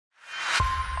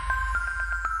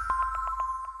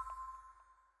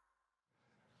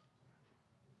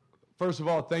First of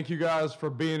all, thank you guys for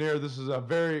being here. This is a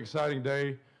very exciting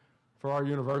day for our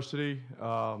university.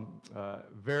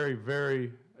 Very,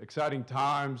 very exciting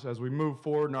times as we move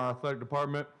forward in our athletic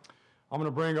department. I'm going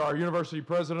to bring our university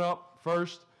president up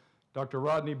first, Dr.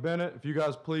 Rodney Bennett. If you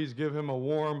guys please give him a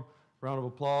warm round of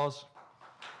applause.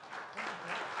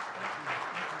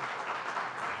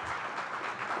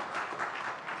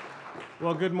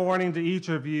 Well, good morning to each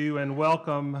of you and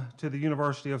welcome to the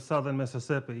University of Southern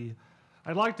Mississippi.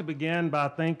 I'd like to begin by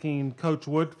thanking Coach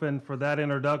Woodfin for that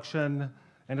introduction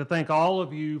and to thank all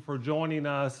of you for joining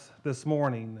us this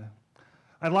morning.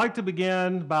 I'd like to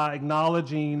begin by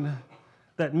acknowledging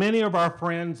that many of our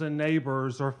friends and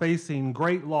neighbors are facing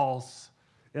great loss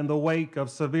in the wake of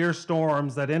severe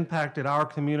storms that impacted our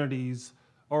communities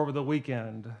over the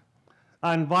weekend.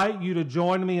 I invite you to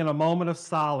join me in a moment of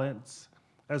silence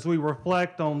as we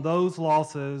reflect on those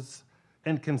losses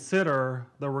and consider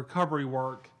the recovery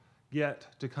work yet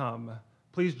to come.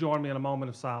 Please join me in a moment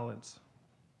of silence.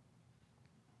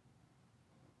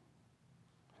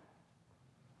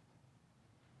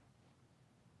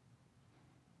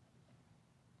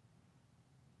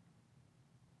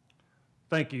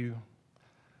 Thank you.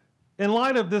 In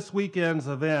light of this weekend's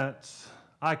events,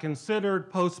 I considered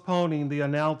postponing the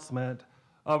announcement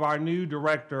of our new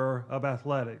Director of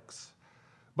Athletics.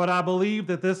 But I believe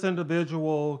that this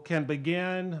individual can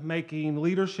begin making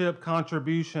leadership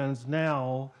contributions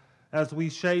now as we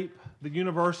shape the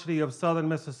University of Southern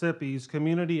Mississippi's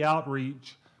community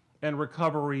outreach and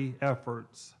recovery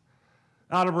efforts.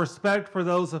 Out of respect for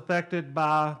those affected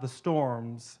by the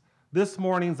storms, this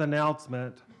morning's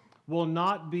announcement will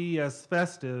not be as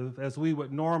festive as we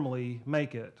would normally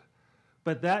make it,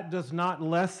 but that does not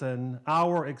lessen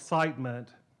our excitement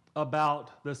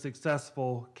about the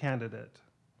successful candidate.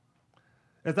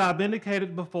 As I've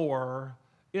indicated before,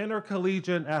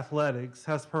 intercollegiate athletics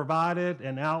has provided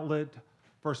an outlet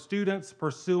for students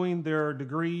pursuing their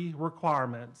degree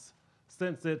requirements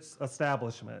since its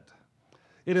establishment.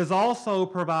 It has also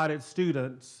provided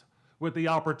students with the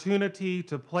opportunity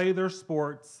to play their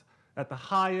sports at the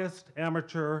highest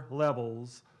amateur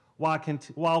levels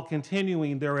while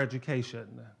continuing their education.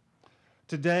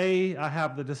 Today, I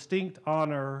have the distinct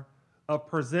honor of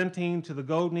presenting to the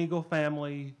Golden Eagle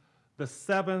family the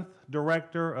 7th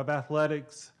Director of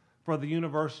Athletics for the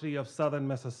University of Southern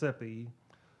Mississippi,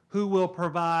 who will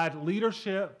provide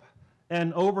leadership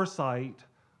and oversight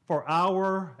for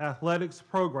our athletics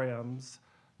programs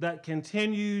that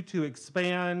continue to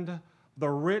expand the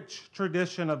rich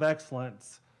tradition of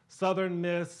excellence Southern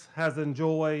Miss has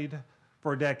enjoyed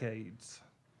for decades.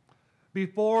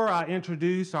 Before I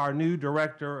introduce our new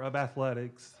Director of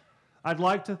Athletics, I'd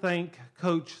like to thank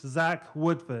Coach Zach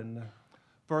Woodfin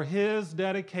for his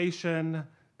dedication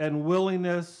and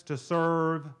willingness to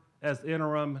serve as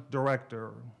interim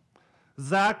director.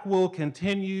 Zach will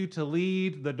continue to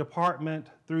lead the department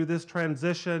through this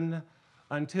transition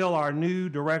until our new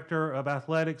Director of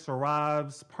Athletics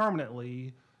arrives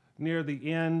permanently near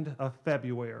the end of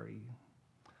February.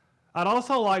 I'd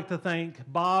also like to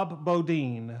thank Bob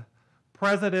Bodine,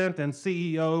 President and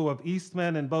CEO of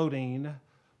Eastman and Bodine,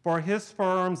 for his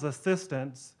firm's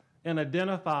assistance in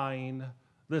identifying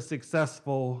the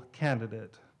successful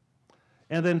candidate.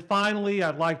 And then finally,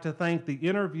 I'd like to thank the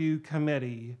interview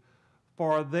committee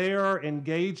for their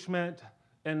engagement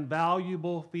and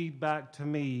valuable feedback to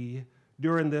me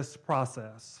during this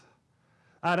process.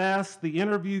 I'd ask the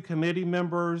interview committee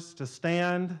members to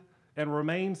stand and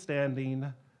remain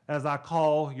standing as I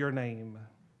call your name.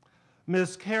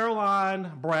 Ms.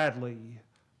 Caroline Bradley,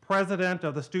 President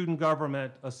of the Student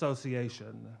Government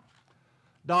Association.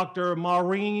 Dr.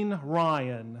 Maureen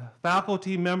Ryan,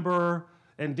 faculty member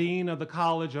and Dean of the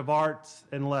College of Arts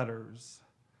and Letters.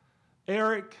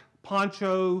 Eric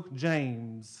Poncho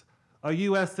James, a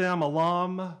USM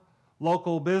alum,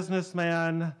 local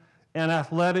businessman, and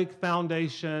Athletic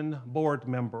Foundation board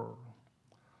member.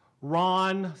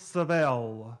 Ron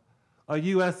Savell, a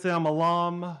USM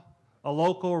alum, a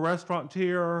local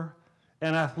restaurateur,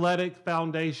 and Athletic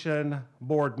Foundation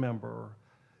board member.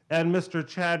 And Mr.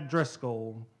 Chad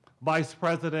Driscoll, Vice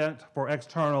President for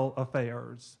External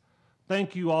Affairs.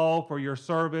 Thank you all for your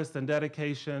service and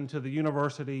dedication to the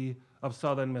University of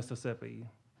Southern Mississippi.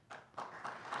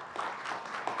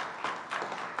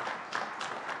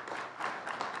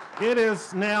 It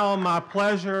is now my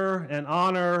pleasure and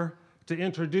honor to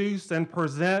introduce and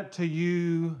present to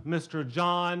you Mr.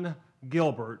 John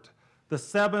Gilbert, the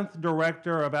 7th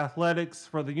Director of Athletics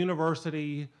for the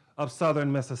University of Southern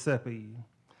Mississippi.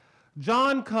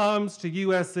 John comes to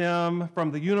USM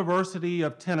from the University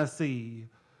of Tennessee,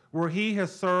 where he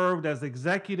has served as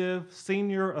Executive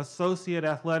Senior Associate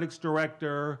Athletics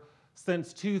Director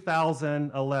since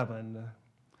 2011.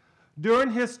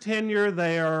 During his tenure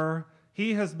there,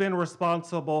 he has been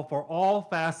responsible for all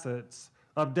facets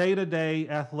of day-to-day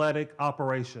athletic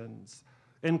operations,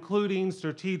 including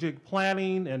strategic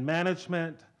planning and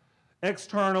management,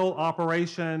 external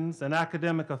operations and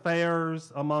academic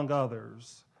affairs, among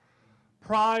others.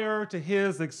 Prior to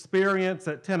his experience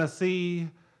at Tennessee,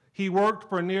 he worked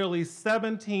for nearly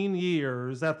 17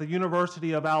 years at the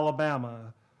University of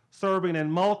Alabama, serving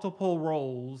in multiple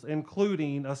roles,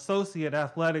 including Associate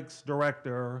Athletics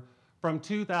Director from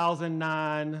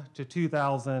 2009 to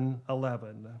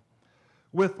 2011.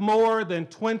 With more than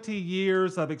 20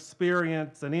 years of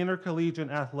experience in intercollegiate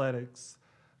athletics,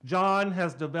 John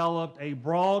has developed a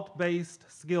broad-based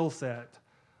skill set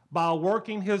by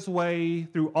working his way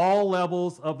through all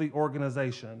levels of the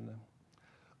organization.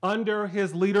 Under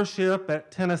his leadership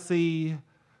at Tennessee,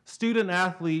 student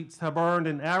athletes have earned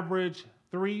an average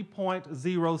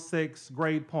 3.06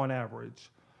 grade point average,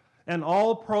 and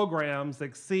all programs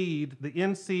exceed the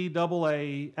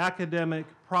NCAA academic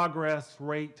progress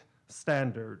rate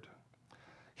standard.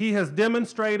 He has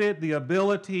demonstrated the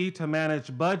ability to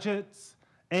manage budgets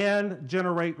and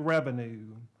generate revenue,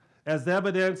 as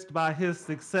evidenced by his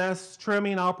success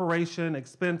trimming operation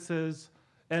expenses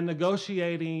and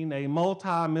negotiating a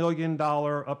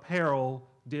multi-million-dollar apparel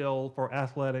deal for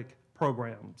athletic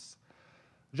programs.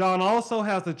 John also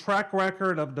has a track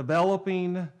record of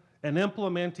developing and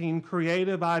implementing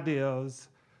creative ideas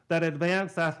that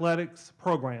advance athletics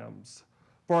programs.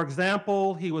 For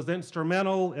example, he was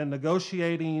instrumental in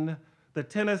negotiating for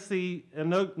Tennessee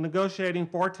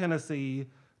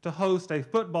to host a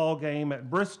football game at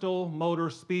Bristol Motor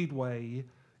Speedway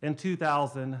in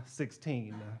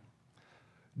 2016.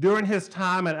 During his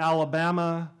time at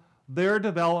Alabama, their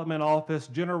development office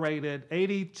generated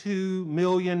 $82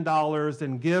 million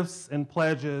in gifts and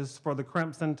pledges for the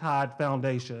Crimson Tide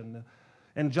Foundation,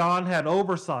 and John had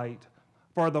oversight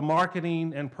for the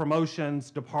marketing and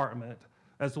promotions department,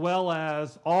 as well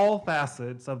as all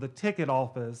facets of the ticket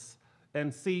office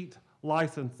and seat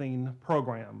licensing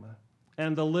program.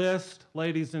 And the list,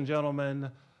 ladies and gentlemen,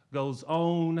 goes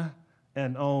on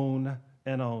and on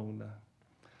and on.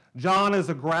 John is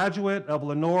a graduate of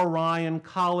Lenore Ryan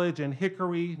College in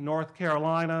Hickory, North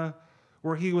Carolina,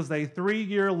 where he was a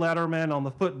 3-year letterman on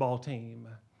the football team.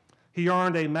 He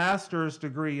earned a master's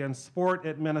degree in sport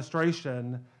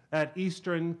administration at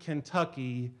Eastern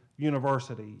Kentucky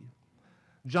University.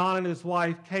 John and his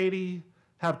wife, Katie,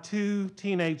 have 2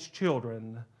 teenage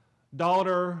children,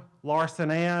 daughter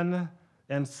Larson Ann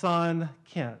and son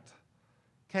Kent.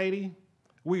 Katie,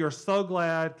 we are so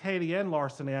glad, Katie and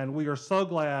Larson Ann, we are so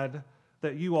glad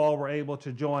that you all were able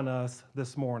to join us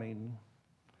this morning.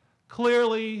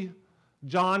 Clearly,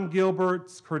 John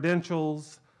Gilbert's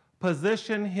credentials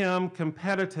position him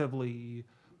competitively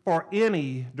for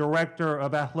any director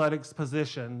of athletics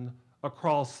position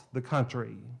across the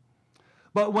country.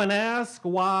 But when asked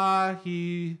what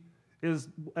he is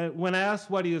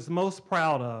most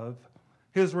proud of,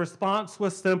 his response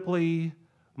was simply,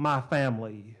 "My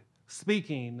family,"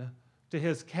 speaking to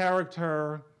his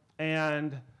character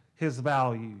and his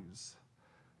values.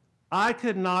 I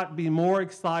could not be more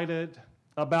excited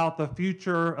about the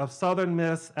future of Southern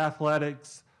Miss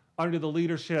athletics under the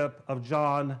leadership of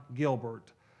John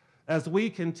Gilbert, as we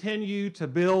continue to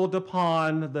build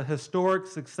upon the historic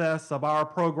success of our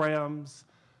programs.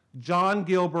 John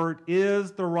Gilbert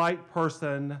is the right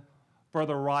person for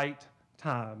the right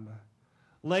time.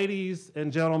 Ladies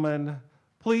and gentlemen,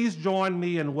 please join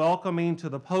me in welcoming to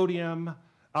the podium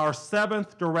our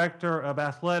 7th Director of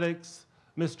Athletics,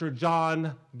 Mr.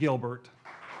 John Gilbert.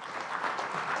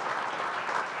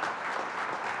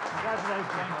 Congratulations.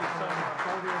 Thank you so much.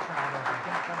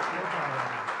 Thank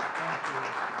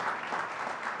you.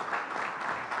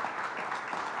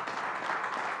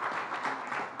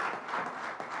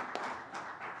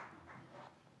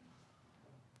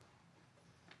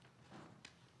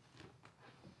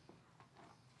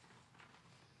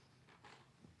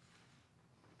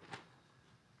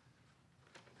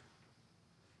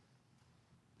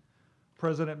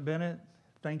 President Bennett,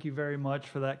 thank you very much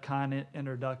for that kind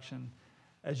introduction.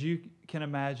 As you can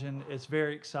imagine, it's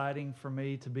very exciting for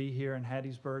me to be here in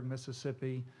Hattiesburg,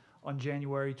 Mississippi on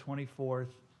January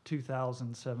 24th,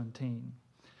 2017.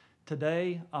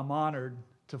 Today, I'm honored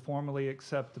to formally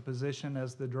accept the position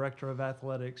as the Director of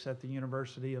Athletics at the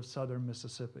University of Southern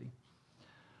Mississippi.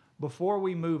 Before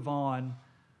we move on,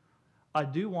 I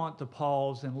do want to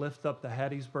pause and lift up the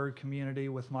Hattiesburg community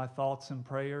with my thoughts and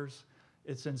prayers.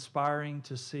 It's inspiring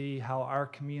to see how our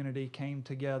community came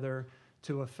together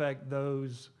to affect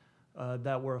those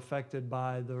that were affected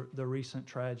by the recent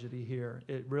tragedy here.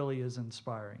 It really is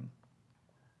inspiring.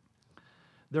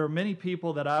 There are many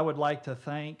people that I would like to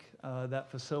thank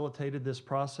that facilitated this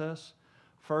process.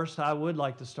 First, I would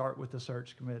like to start with the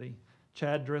search committee.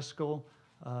 Chad Driscoll,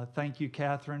 thank you,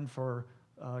 Catherine, for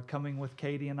coming with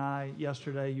Katie and I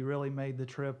yesterday. You really made the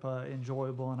trip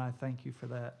enjoyable, and I thank you for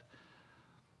that.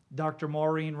 Dr.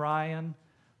 Maureen Ryan,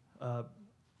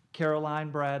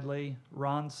 Caroline Bradley,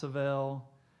 Ron Savell,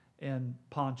 and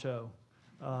Poncho.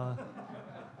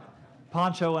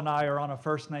 Poncho and I are on a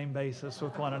first-name basis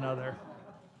with one another.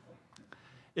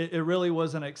 It really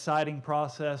was an exciting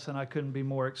process, and I couldn't be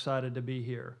more excited to be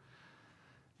here.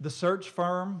 The search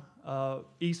firm,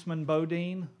 Eastman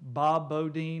Bodine, Bob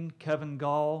Bodine, Kevin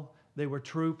Gall, they were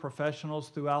true professionals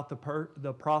throughout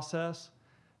the process.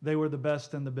 They were the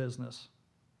best in the business.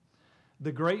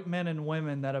 The great men and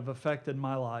women that have affected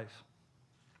my life.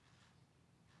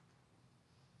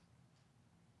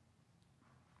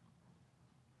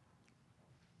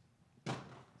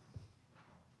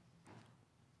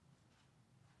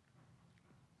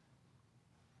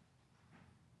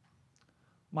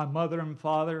 My mother and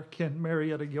father, Ken and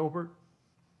Marietta Gilbert.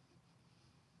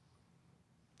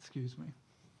 Excuse me.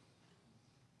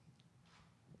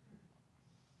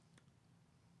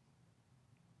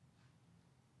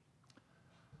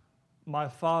 My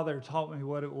father taught me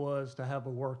what it was to have a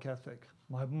work ethic.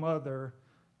 My mother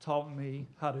taught me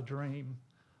how to dream.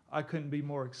 I couldn't be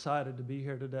more excited to be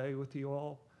here today with you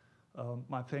all.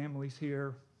 My family's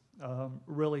here.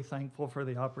 Really thankful for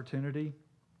the opportunity.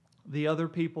 The other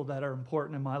people that are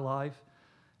important in my life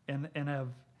and have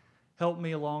helped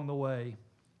me along the way.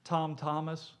 Tom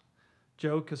Thomas,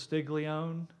 Joe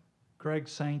Castiglione, Greg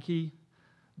Sankey,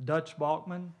 Dutch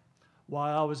Bachman.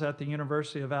 While I was at the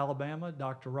University of Alabama,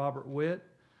 Dr. Robert Witt,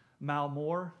 Mal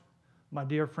Moore, my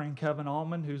dear friend Kevin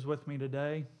Allman, who's with me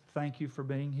today. Thank you for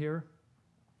being here.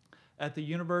 At the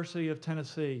University of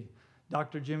Tennessee,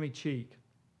 Dr. Jimmy Cheek.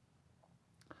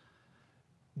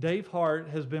 Dave Hart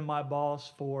has been my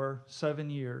boss for 7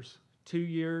 years, 2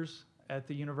 years at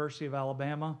the University of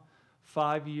Alabama,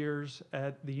 5 years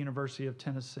at the University of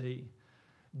Tennessee.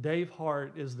 Dave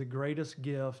Hart is the greatest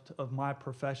gift of my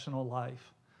professional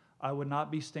life. I would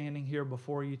not be standing here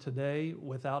before you today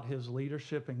without his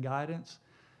leadership and guidance.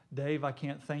 Dave, I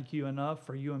can't thank you enough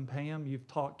for you and Pam. You've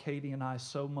taught Katie and I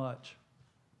so much.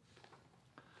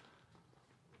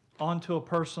 On to a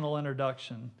personal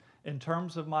introduction. In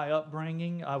terms of my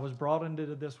upbringing, I was brought into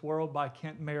this world by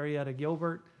Kent and Marietta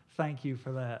Gilbert. Thank you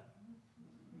for that.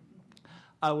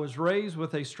 I was raised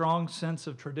with a strong sense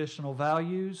of traditional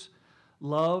values.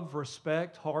 Love,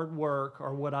 respect, hard work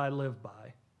are what I live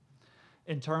by.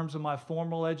 In terms of my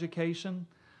formal education,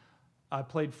 I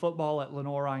played football at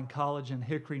Lenoir-Rhyne College in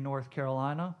Hickory, North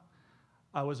Carolina.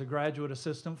 I was a graduate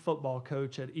assistant football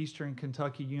coach at Eastern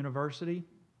Kentucky University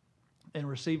and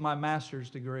received my master's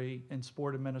degree in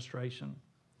sport administration.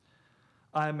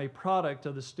 I am a product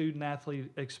of the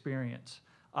student-athlete experience.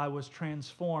 I was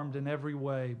transformed in every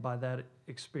way by that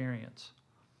experience.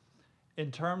 In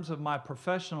terms of my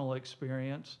professional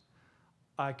experience,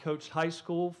 I coached high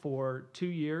school for 2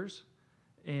 years,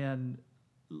 and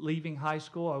leaving high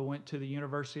school, I went to the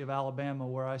University of Alabama,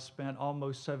 where I spent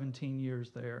almost 17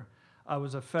 years there. I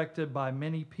was affected by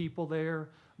many people there,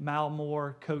 Mal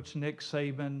Moore, Coach Nick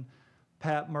Saban,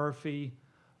 Pat Murphy,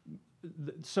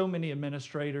 so many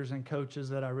administrators and coaches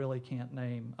that I really can't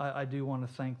name. I do want to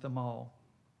thank them all.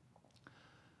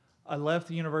 I left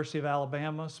the University of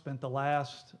Alabama, spent the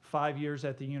last 5 years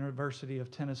at the University of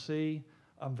Tennessee.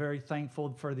 I'm very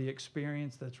thankful for the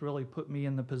experience that's really put me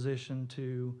in the position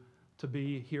to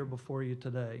be here before you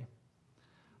today.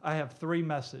 I have 3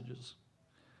 messages.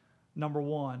 Number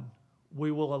 1,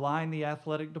 we will align the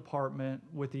athletic department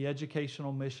with the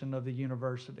educational mission of the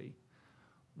university.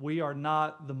 We are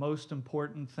not the most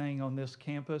important thing on this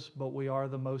campus, but we are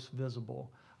the most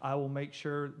visible. I will make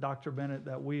sure, Dr. Bennett,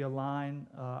 that we align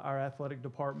our athletic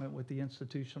department with the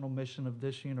institutional mission of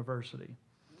this university.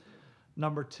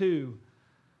 Number 2,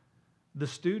 the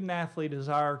student athlete is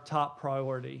our top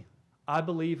priority. I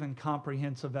believe in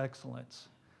comprehensive excellence.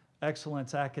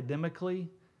 Excellence academically,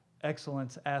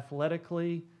 excellence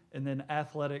athletically, and then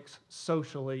athletics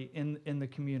socially in the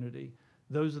community.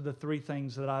 Those are the 3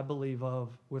 things that I believe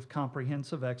of with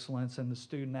comprehensive excellence and the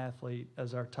student athlete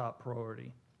as our top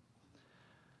priority.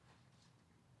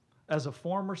 As a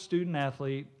former student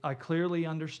athlete, I clearly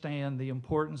understand the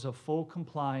importance of full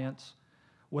compliance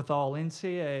with all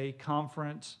NCAA,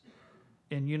 conference,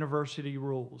 and university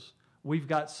rules. We've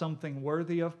got something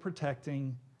worthy of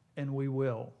protecting, and we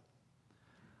will.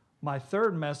 My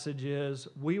third message is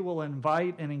we will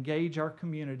invite and engage our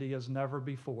community as never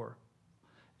before.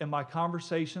 In my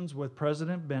conversations with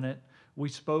President Bennett, we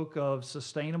spoke of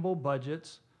sustainable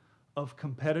budgets, of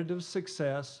competitive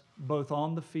success, both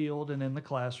on the field and in the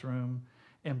classroom,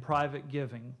 and private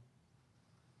giving.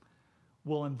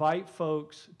 We'll invite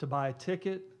folks to buy a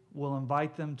ticket. We'll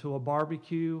invite them to a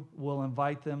barbecue. We'll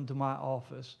invite them to my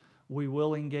office. We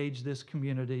will engage this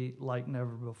community like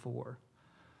never before.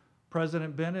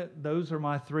 President Bennett, those are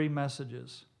my three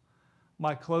messages.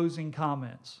 My closing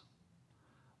comments.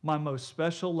 My most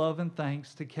special love and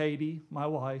thanks to Katie, my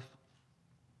wife,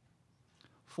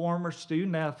 former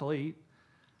student athlete,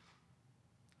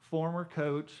 former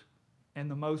coach, and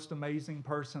the most amazing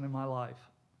person in my life,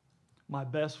 my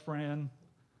best friend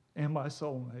and my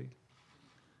soulmate.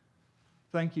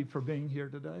 Thank you for being here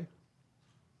today.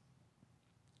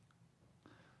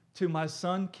 To my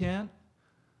son, Kent,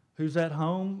 who's at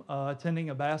home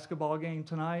attending a basketball game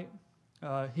tonight,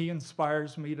 he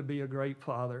inspires me to be a great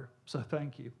father, so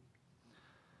thank you.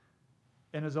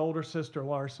 And his older sister,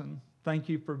 Larson, thank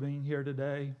you for being here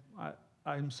today.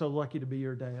 I'm so lucky to be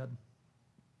your dad.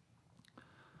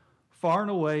 Far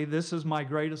and away, this is my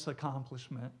greatest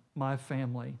accomplishment, my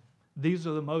family. These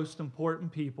are the most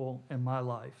important people in my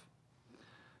life.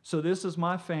 So this is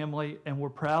my family, and we're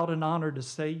proud and honored to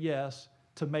say yes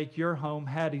to make your home,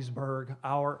 Hattiesburg,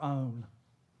 our own.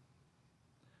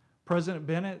 President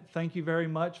Bennett, thank you very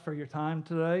much for your time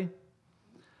today.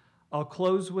 I'll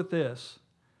close with this.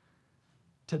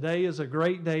 Today is a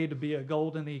great day to be a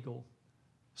Golden Eagle.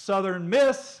 Southern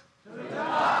Miss to the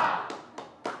top!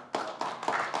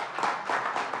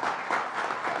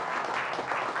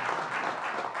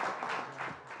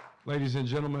 Ladies and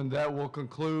gentlemen, that will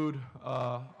conclude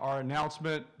our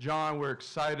announcement. John, we're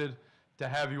excited to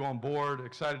have you on board,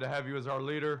 excited to have you as our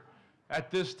leader.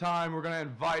 At this time, we're going to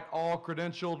invite all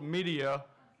credentialed media,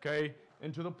 okay,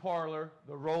 into the parlor,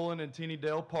 the Roland and Teeny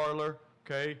Dale parlor,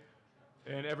 okay?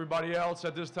 And everybody else,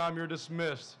 at this time, you're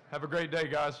dismissed. Have a great day,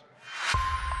 guys.